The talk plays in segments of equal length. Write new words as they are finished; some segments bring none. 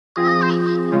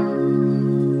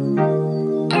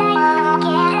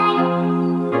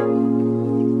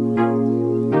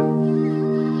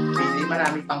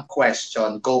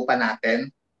question. Go pa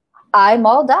natin? I'm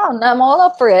all down. I'm all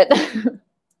up for it.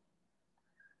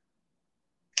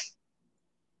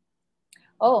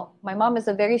 Oh, my mom is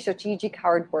a very strategic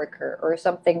hard worker, or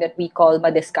something that we call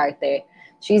madescarte.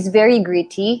 She's very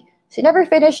gritty. She never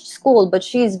finished school, but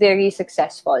she's very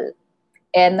successful.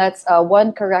 And that's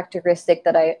one characteristic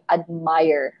that I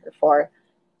admire her for.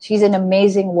 She's an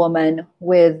amazing woman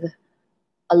with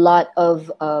a lot of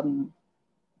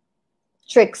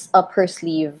tricks up her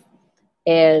sleeve.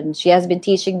 And she has been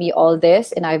teaching me all this,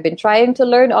 and I've been trying to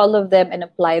learn all of them and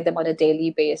apply them on a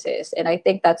daily basis. And I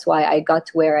think that's why I got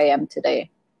to where I am today.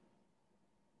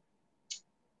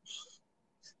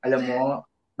 Alam mo,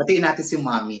 batiin natin si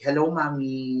Mommy. Hello,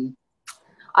 Mommy.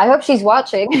 I hope she's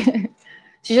watching.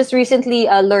 She just recently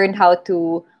learned how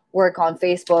to work on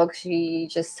Facebook.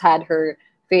 She just had her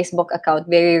Facebook account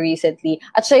very recently.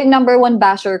 At siya yung #1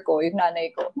 basher ko, yung nanay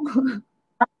ko.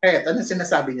 Ano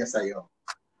sinasabi niya sa'yo?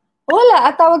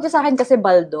 Wala. At tawag niya sa akin kasi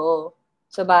Baldo.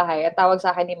 Sa bahay. At tawag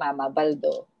sa akin ni Mama,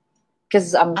 Baldo.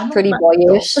 Because I'm pretty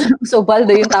boyish. So,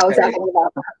 Baldo yung tawag sa akin ni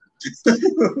Mama.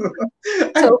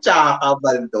 So, tsaka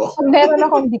Baldo. Pag meron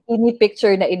akong bikini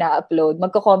picture na ina-upload,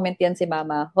 magko-comment yan si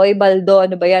Mama, "Hoy, Baldo,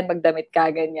 ano ba yan? Magdamit ka,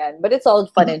 ganyan." But it's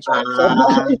all fun and joke. So,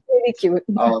 it's really cute.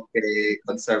 Okay.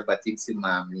 Conservative si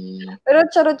Mommy. Pero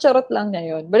charot-charot lang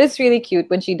niya yun. But it's really cute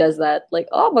when she does that.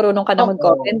 Like, oh, marunong ka na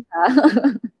mag-comment, ha?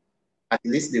 At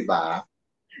least, di ba?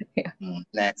 Yeah.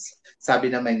 Next.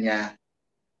 Sabi naman niya,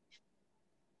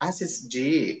 Sis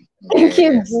G. Thank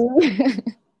you, G.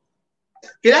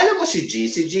 Kilala mo si G?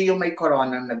 Si G yung may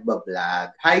coronang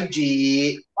nagbablog. Hi,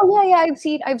 G. Oh yeah, I've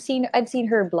seen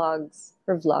her blogs,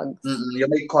 her vlogs.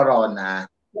 Yung may corona.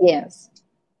 Yes.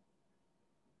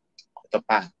 Ito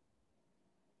pa.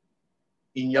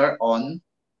 In your own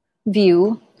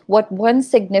view, what one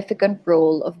significant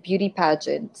role of beauty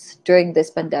pageants during this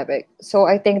pandemic? So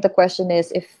I think the question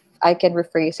is, if I can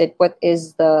rephrase it, what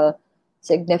is the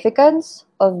significance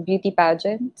of beauty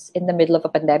pageants in the middle of a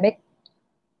pandemic?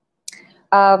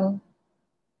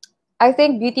 I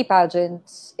think beauty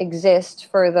pageants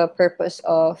exist for the purpose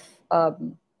of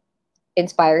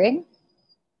inspiring,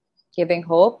 giving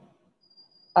hope,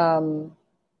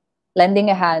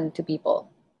 lending a hand to people.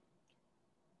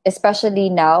 Especially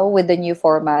now with the new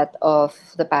format of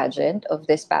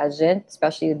this pageant,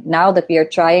 especially now that we are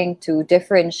trying to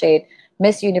differentiate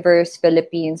Miss Universe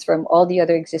Philippines from all the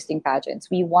other existing pageants.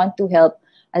 We want to help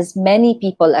as many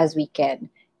people as we can.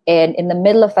 And in the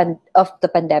middle of the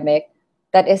pandemic,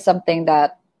 that is something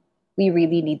that we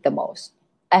really need the most.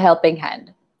 A helping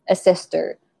hand, a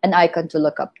sister, an icon to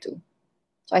look up to.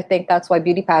 So I think that's why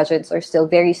beauty pageants are still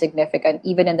very significant,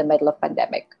 even in the middle of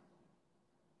pandemic.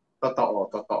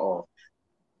 Totoo.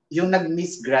 Yung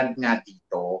nag-Miss Grand nga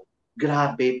dito,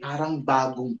 grabe, parang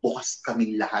bagong bukas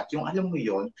kaming lahat. Yung alam mo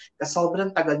yun, kasi sobrang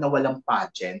tagal na walang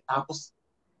pageant, tapos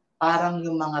parang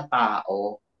yung mga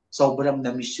tao, sobrang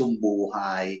na-miss yung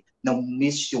buhay,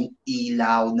 na-miss yung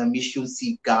ilaw, na-miss yung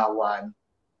sigawan.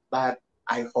 But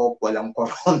I hope walang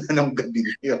corona ng gabi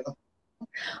yun.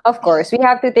 Of course, we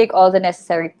have to take all the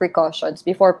necessary precautions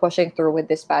before pushing through with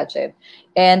this pageant.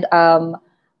 And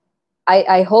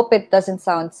I hope it doesn't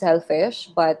sound selfish,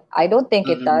 but I don't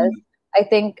think it does. I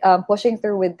think pushing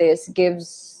through with this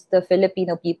gives the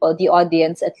Filipino people, the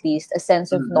audience at least, a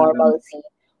sense of normalcy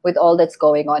with all that's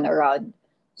going on around.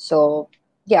 So,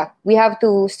 yeah, we have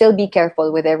to still be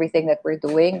careful with everything that we're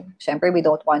doing. Syempre, we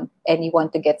don't want anyone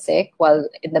to get sick while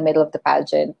in the middle of the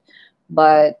pageant.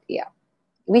 But, yeah,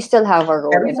 we still have our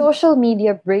role. In social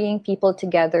media, bringing people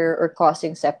together or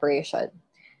causing separation.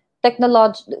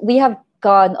 We have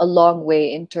gone a long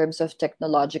way in terms of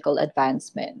technological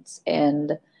advancements.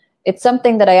 And it's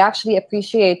something that I actually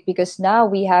appreciate because now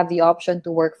we have the option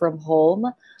to work from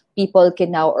home. People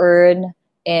can now earn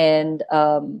and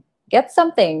get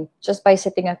something just by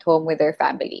sitting at home with their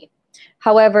family.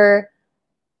 However,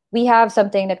 we have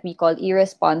something that we call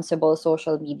irresponsible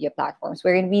social media platforms,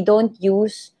 wherein we don't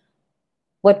use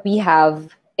what we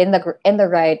have in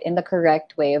the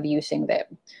correct way of using them.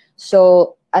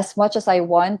 So as much as I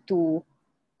want to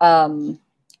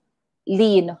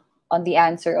lean on the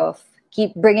answer of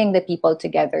keep bringing the people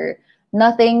together,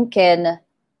 nothing can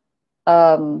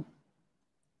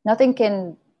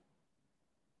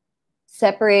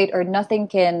separate, or nothing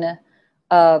can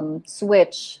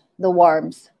switch the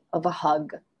warmth of a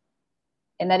hug.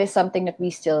 And that is something that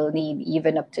we still need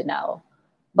even up to now.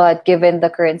 But given the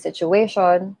current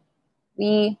situation,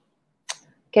 we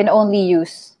can only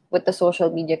use what the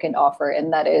social media can offer,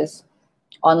 and that is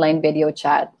online video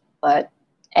chat. But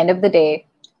end of the day,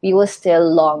 we will still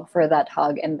long for that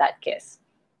hug and that kiss.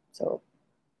 So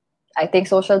I think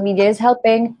social media is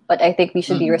helping, but I think we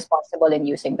should be Mhm. responsible in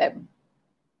using them.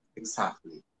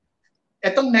 Exactly.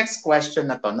 Etong next question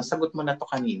na to, nasagot mo na to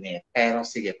kanina eh. Pero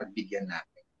sige, pagbigyan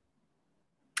natin.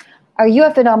 Are you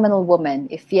a phenomenal woman?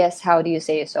 If yes, how do you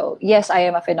say so? Yes, I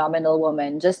am a phenomenal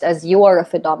woman, just as you are a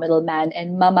phenomenal man,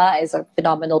 and Mama is a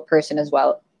phenomenal person as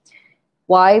well.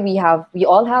 Why? We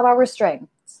all have our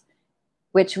strengths,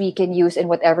 which we can use in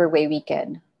whatever way we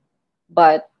can.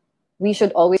 But we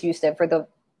should always use them for the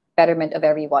betterment of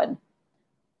everyone.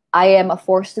 I am a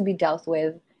force to be dealt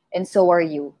with, and so are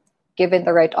you. Given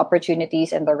the right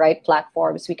opportunities and the right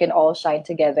platforms, we can all shine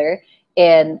together.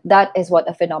 And that is what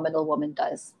a phenomenal woman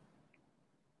does.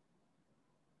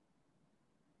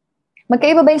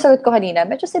 Magkaiba ba yung sagot ko kanina?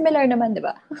 Medyo similar naman, di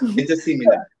ba? Medyo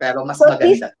similar, pero mas So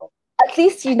maganda to. at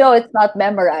least you know it's not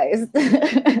memorized.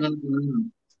 Mm-hmm.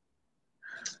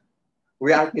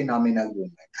 We are phenomenal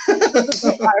women.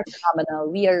 We are phenomenal.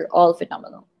 We are all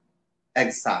phenomenal.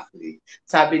 Exactly.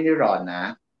 Sabi ni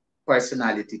Rona,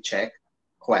 personality check,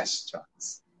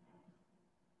 questions.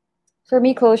 For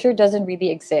me, closure doesn't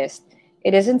really exist.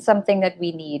 It isn't something that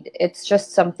we need. It's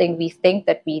just something we think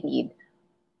that we need.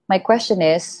 My question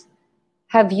is,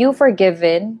 have you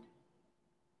forgiven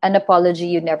an apology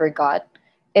you never got?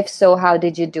 If so, how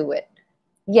did you do it?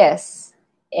 Yes.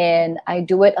 And I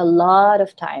do it a lot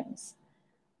of times.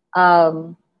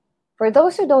 Um, for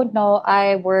those who don't know,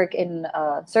 I work in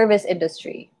a service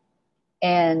industry.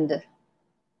 And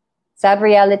sad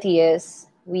reality is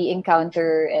we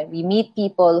encounter and we meet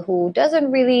people who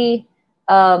doesn't really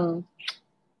um,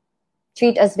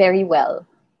 treat us very well.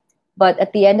 But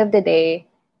at the end of the day,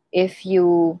 if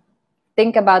you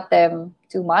think about them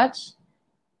too much,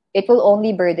 it will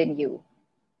only burden you.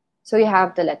 So you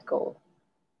have to let go.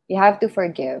 You have to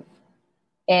forgive.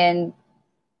 And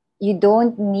you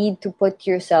don't need to put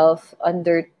yourself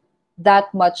under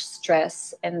that much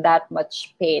stress and that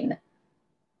much pain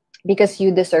because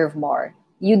you deserve more.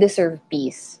 You deserve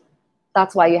peace.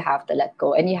 That's why you have to let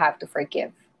go and you have to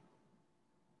forgive.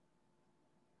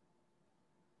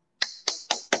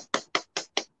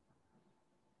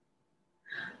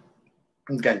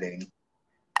 Ang galing.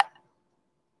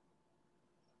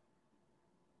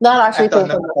 Not actually Eto,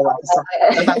 too natatawa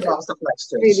ako sa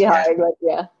questions really niya. hard, but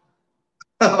yeah.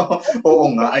 Oo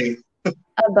nga, ay.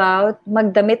 About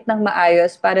magdamit ng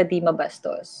maayos para di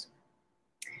mabastos.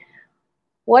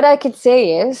 What I could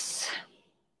say is,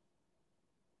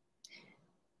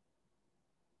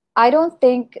 I don't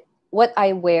think what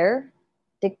I wear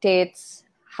dictates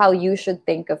how you should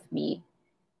think of me.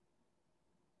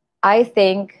 I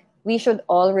think we should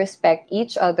all respect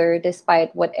each other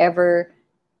despite whatever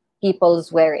people's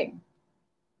wearing.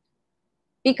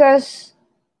 Because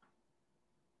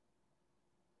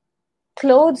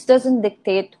clothes doesn't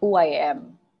dictate who I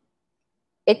am.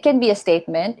 It can be a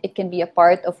statement, it can be a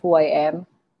part of who I am,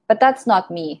 but that's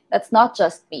not me. That's not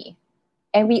just me.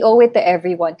 And we owe it to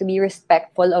everyone to be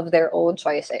respectful of their own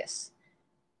choices.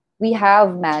 We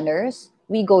have manners,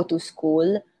 we go to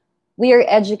school, we are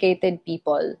educated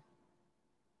people.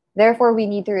 Therefore, we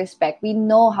need to respect. We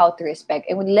know how to respect.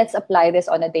 And let's apply this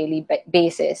on a daily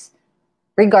basis,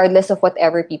 regardless of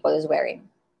whatever people is wearing.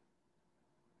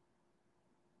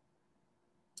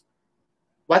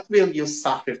 What will you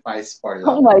sacrifice for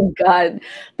Oh love? my God.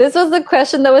 This was the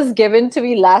question that was given to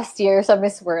me last year sa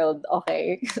Miss World.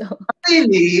 Okay. So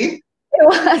Really? it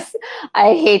was,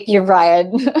 I hate you,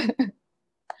 Brian.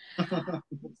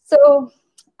 So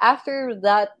after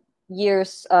that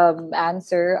year's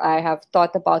answer, I have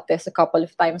thought about this a couple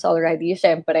of times already,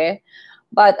 syempre.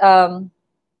 But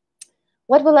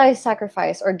what will I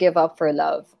sacrifice or give up for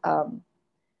love?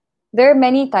 There are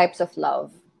many types of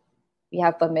love. We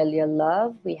have familial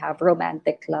love, we have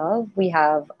romantic love, we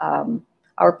have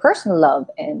our personal love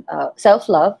and self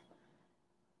love.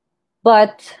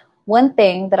 But one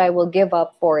thing that I will give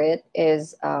up for it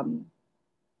is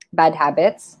bad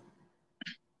habits,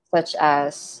 such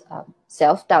as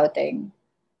self doubting.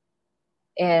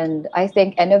 And I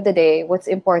think, end of the day, what's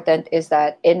important is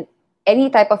that in any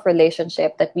type of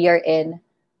relationship that we are in,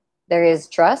 there is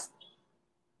trust,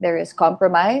 there is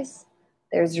compromise,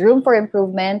 there's room for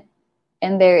improvement,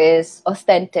 and there is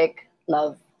authentic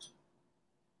love.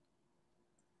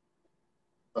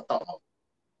 Totoo.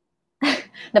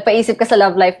 Napaisip ka sa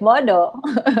love life mo, no?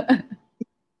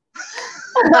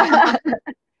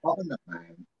 Oo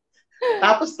naman.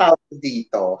 Tapos tawag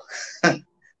dito.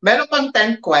 Meron pang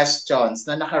 10 questions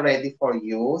na naka-ready for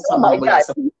you Oh sa my mga mula God.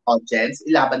 sa audience.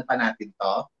 Ilaban pa natin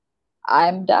to.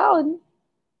 I'm down.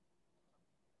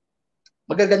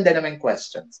 Magaganda naman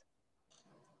questions.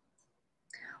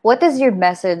 What is your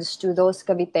message to those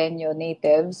Caviteño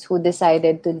natives who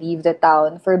decided to leave the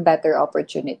town for better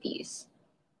opportunities?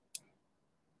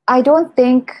 I don't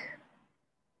think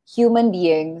human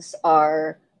beings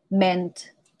are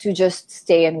meant to just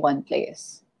stay in one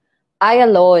place. I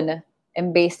alone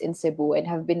am based in Cebu and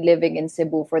have been living in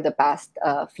Cebu for the past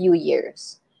few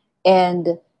years.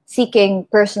 And seeking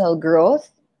personal growth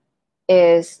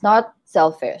is not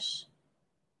selfish.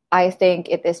 I think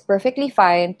it is perfectly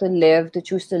fine to live, to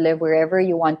choose to live wherever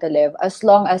you want to live, as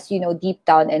long as you know deep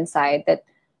down inside that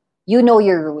you know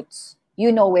your roots,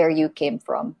 you know where you came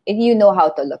from, and you know how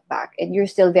to look back, and you're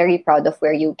still very proud of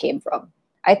where you came from.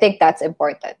 I think that's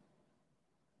important.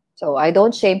 So I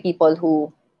don't shame people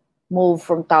who move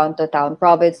from town to town,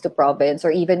 province to province,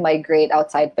 or even migrate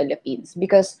outside Philippines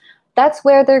because that's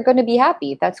where they're going to be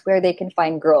happy. That's where they can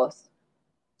find growth.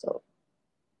 So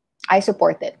I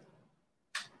support it.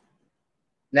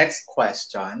 Next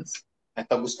questions.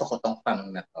 Ito, gusto ko tong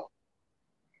tanong na to.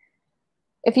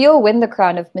 If you'll win the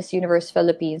crown of Miss Universe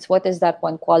Philippines, what is that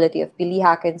one quality of Billy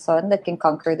Hackinson that can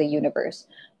conquer the universe?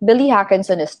 Billy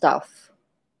Hackinson is tough.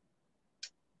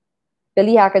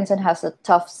 Billy Hackinson has a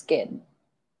tough skin.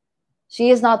 She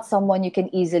is not someone you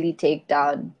can easily take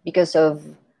down because of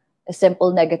a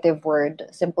simple negative word,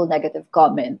 a simple negative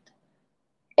comment.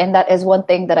 And that is one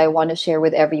thing that I want to share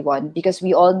with everyone because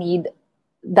we all need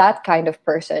that kind of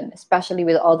person, especially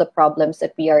with all the problems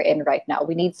that we are in right now.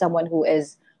 We need someone who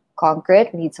is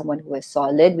concrete, we need someone who is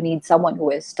solid, we need someone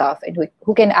who is tough and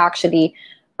who can actually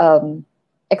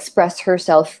express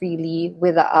herself freely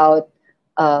without,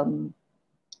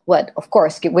 of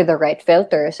course, with the right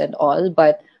filters and all,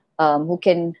 but who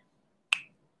can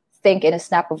think in a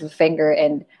snap of a finger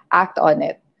and act on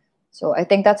it. So I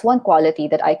think that's one quality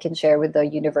that I can share with the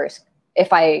universe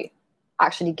if I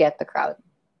actually get the crown.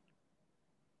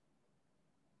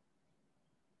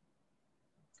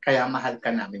 Kaya mahal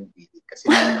ka namin, Billy, kasi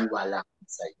naniniwala ako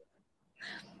sa'yo.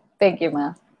 Thank you,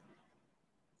 Ma.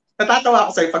 Natatawa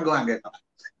ako sa'yo pag gumagano ka.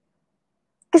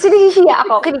 Kasi nahihiya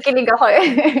ako, kinikilig ako eh.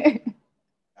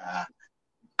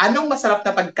 Anong masarap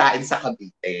na pagkain sa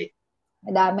Cavite?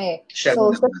 Madami. Share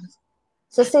So,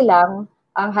 sa silang,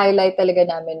 ang highlight talaga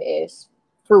namin is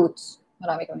fruits.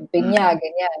 Marami kami pinya,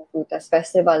 ganyan. Frutas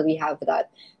Festival, we have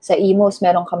that. Sa Imus,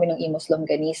 meron kami ng Imus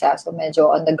Longganisa. So, medyo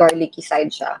on the garlicky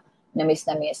side siya. Namis.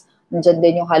 Nandiyan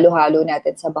din yung halo-halo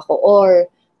natin sa Bacoor.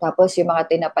 Tapos, yung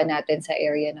mga tinapa natin sa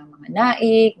area ng mga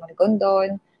Naik,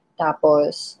 Marigondon.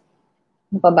 Tapos,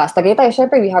 Pabas. Tagaytay,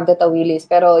 syempre, we have the Tawilis.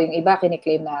 Pero yung iba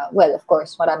kiniklaim na, well, of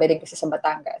course, marami din kasi sa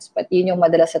Batangas. But yun yung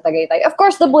madalas sa Tagaytay. Of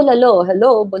course, the Bulalo.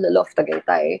 Hello, Bulalo of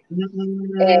Tagaytay.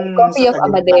 And Coffee of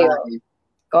Amadeo.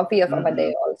 Coffee of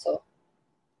Amadeo also.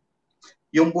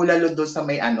 Yung bulalo doon sa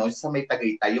may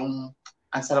Tagaytay, yung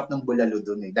ang sarap ng bulalo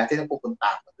doon eh. Dati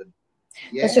napupunta ako doon.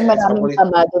 Yes. Tapos yung maraming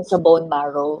taba doon sa bone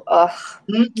marrow.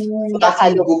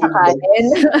 Nakahalo sa kanin.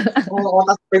 Oo,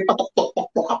 tapos may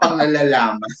patok-tok-tok ka pang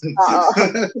nalalaman.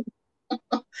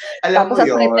 Alam tapos mo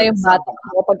yun. Tapos na yung batok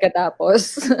mo pagkatapos.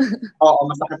 Oo,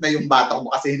 masakit na yung batok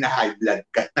mo kasi na-high blood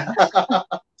ka.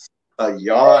 So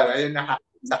yun, ayun na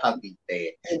sa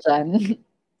Cavite. Diyan.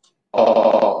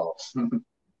 Oo.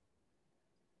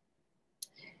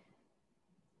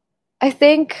 I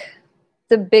think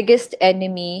the biggest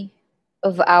enemy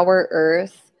of our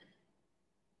earth,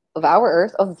 and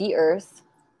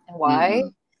why,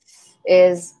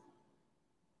 is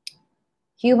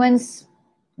humans'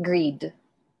 greed.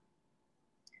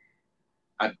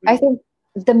 I think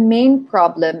the main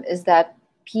problem is that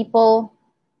people,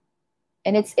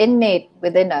 and it's innate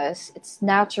within us, it's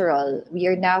natural, we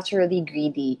are naturally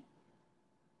greedy.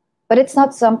 But it's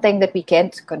not something that we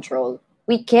can't control.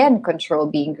 We can control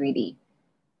being greedy.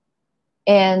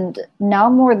 And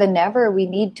now more than ever, we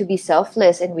need to be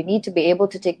selfless and we need to be able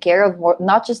to take care of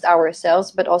not just ourselves,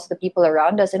 but also the people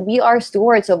around us. And we are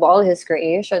stewards of all his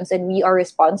creations and we are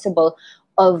responsible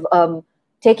of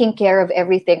taking care of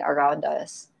everything around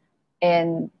us.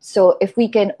 And so if we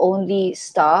can only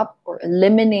stop or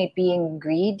eliminate being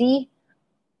greedy,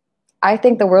 I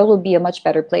think the world will be a much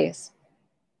better place.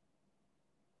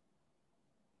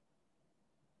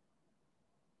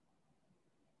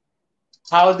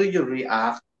 How do you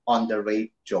react on the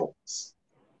rape jokes?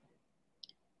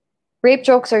 Rape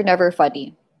jokes are never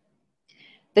funny.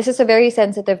 This is a very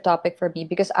sensitive topic for me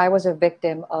because I was a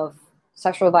victim of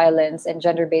sexual violence and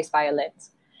gender-based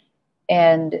violence.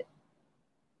 And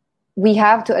we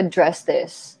have to address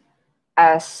this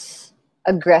as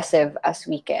aggressive as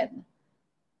we can.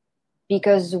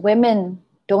 Because women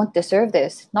don't deserve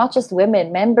this. Not just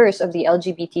women, members of the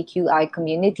LGBTQI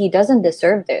community doesn't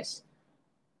deserve this.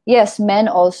 Yes, men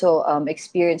also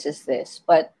experiences this,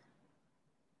 but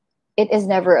it is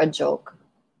never a joke.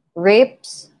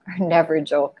 Rapes are never a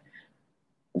joke.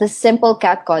 The simple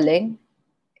catcalling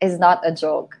is not a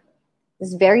joke.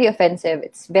 It's very offensive.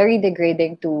 It's very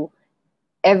degrading to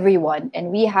everyone. And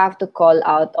we have to call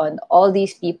out on all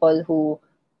these people who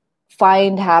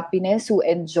find happiness, who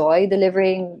enjoy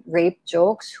delivering rape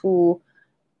jokes, who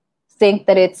think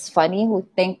that it's funny, who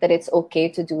think that it's okay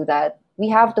to do that. We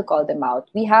have to call them out.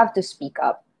 We have to speak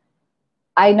up.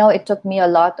 I know it took me a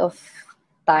lot of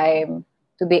time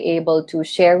to be able to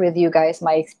share with you guys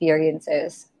my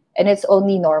experiences, and it's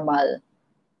only normal.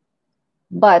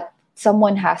 But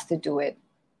someone has to do it.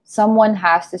 Someone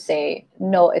has to say,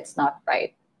 no, it's not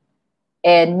right.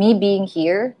 And me being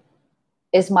here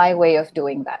is my way of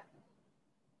doing that.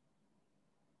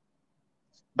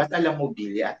 But alam mo,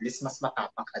 Billy, at least mas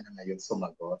matapang ka na ngayon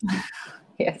sumagot.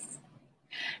 Yes.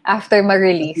 After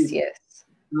ma-release, yes.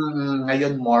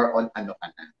 Ngayon more on ano ka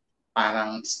na,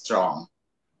 parang strong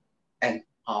and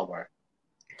power.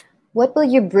 What will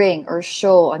you bring or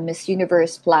show on Miss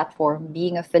Universe platform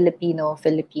being a Filipino,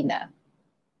 Filipina?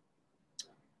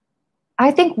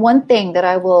 I think one thing that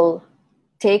I will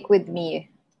take with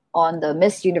me on the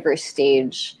Miss Universe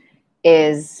stage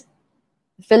is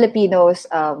Filipinos'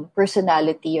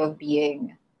 personality of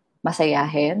being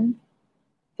masayahin,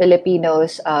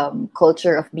 Filipinos'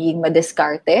 culture of being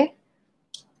madiskarte,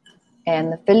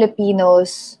 and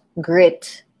Filipinos'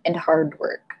 grit and hard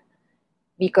work.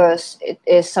 Because it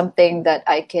is something that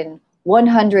I can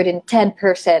 110%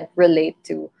 relate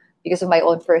to because of my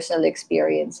own personal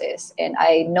experiences. And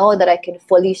I know that I can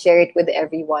fully share it with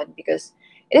everyone because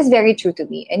it is very true to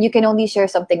me. And you can only share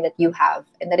something that you have.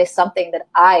 And that is something that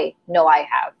I know I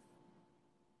have.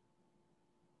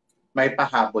 May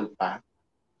pahabol pa.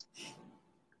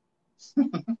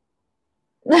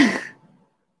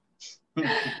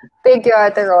 Thank you,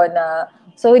 Ate Rona.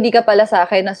 So, hindi ka pala sa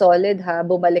akin na solid, ha?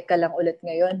 Bumalik ka lang ulit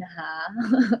ngayon, ha?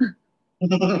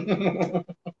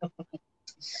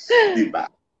 Diba?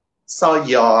 So,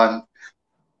 yon.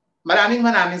 Maraming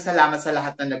salamat sa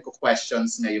lahat na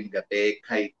nagko-questions ngayong gabi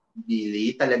kay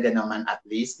Billy. Talaga naman at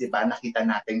least, di ba, nakita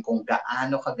natin kung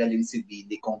gaano kagaling si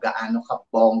Billy, kung gaano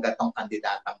kabongga tong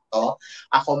kandidatang to.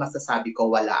 Ako masasabi ko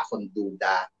wala akong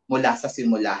duda mula sa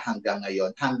simula hanggang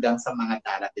ngayon, hanggang sa mga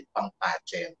darating pang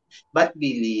pageant. But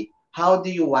Billy, how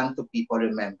do you want to people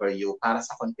remember you para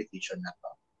sa competition na to?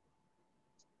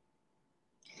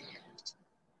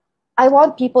 I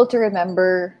want people to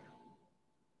remember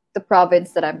the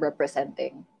province that I'm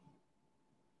representing.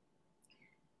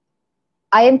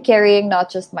 I am carrying not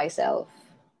just myself,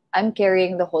 I'm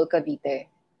carrying the whole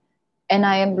Cavite. And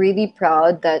I am really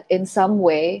proud that in some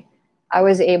way I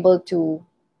was able to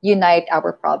unite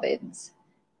our province.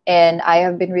 And I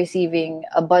have been receiving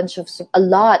a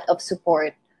lot of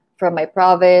support from my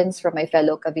province, from my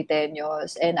fellow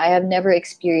Caviteños, and I have never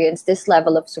experienced this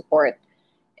level of support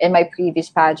in my previous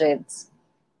pageants.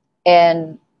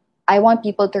 And I want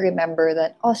people to remember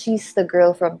that, oh, she's the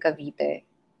girl from Cavite.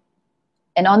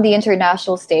 And on the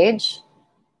international stage,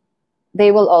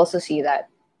 they will also see that.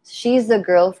 She's the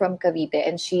girl from Cavite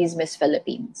and she's Miss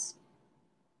Philippines.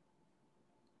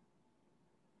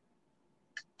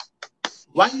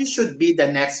 Why you should be the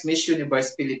next Miss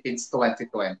Universe Philippines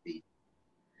 2020?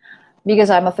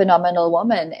 Because I'm a phenomenal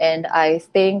woman and I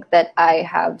think that I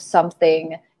have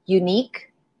something unique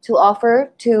to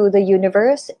offer to the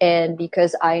universe, and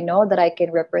because I know that I can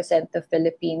represent the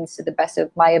Philippines to the best of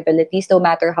my abilities, no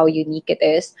matter how unique it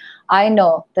is. I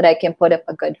know that I can put up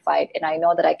a good fight, and I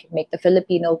know that I can make the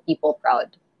Filipino people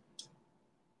proud.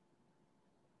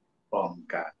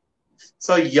 Bongga.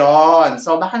 So, yon.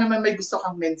 So, baka naman may gusto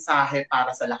kang mensahe para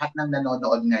sa lahat ng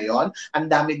nanonood ngayon. Ang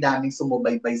dami-daming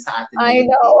sumubaybay sa atin. I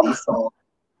know. So,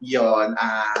 yon.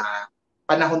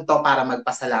 Panahon to para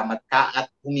magpasalamat ka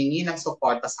at humingi ng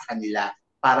suporta sa kanila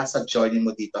para sa journey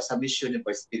mo dito sa Miss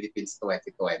Universe Philippines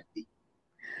 2020.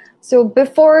 So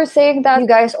before saying that,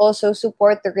 you guys also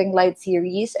support the Ring Light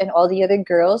series and all the other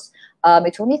girls.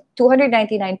 It's only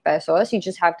 299 pesos. You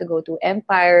just have to go to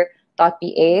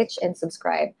empire.ph and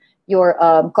subscribe. Your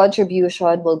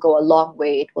contribution will go a long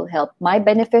way. It will help my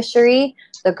beneficiary,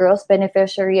 the girl's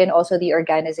beneficiary, and also the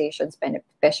organization's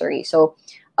beneficiary. So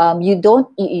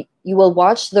you will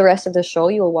watch the rest of the show,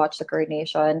 you will watch the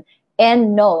coronation,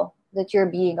 and know that you're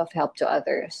being of help to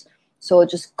others. So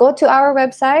just go to our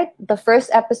website. The first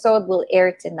episode will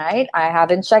air tonight. I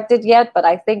haven't checked it yet, but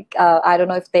I think, I don't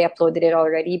know if they uploaded it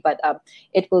already, but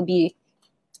it will be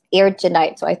aired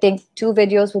tonight. So I think 2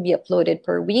 videos will be uploaded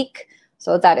per week.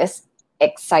 So that is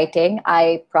exciting.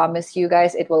 I promise you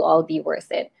guys it will all be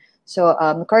worth it. So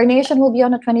coronation will be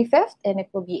on the 25th and it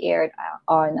will be aired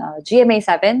on GMA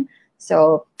 7.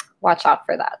 So watch out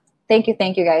for that. Thank you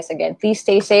guys again. Please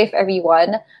stay safe,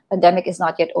 everyone. Pandemic is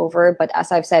not yet over, but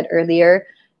as I've said earlier,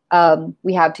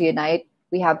 we have to unite,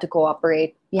 we have to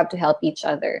cooperate, we have to help each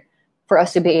other for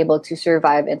us to be able to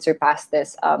survive and surpass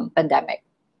this pandemic.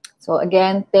 So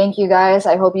again, thank you guys.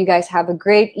 I hope you guys have a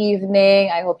great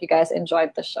evening. I hope you guys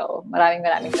enjoyed the show. Maraming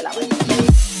salamat.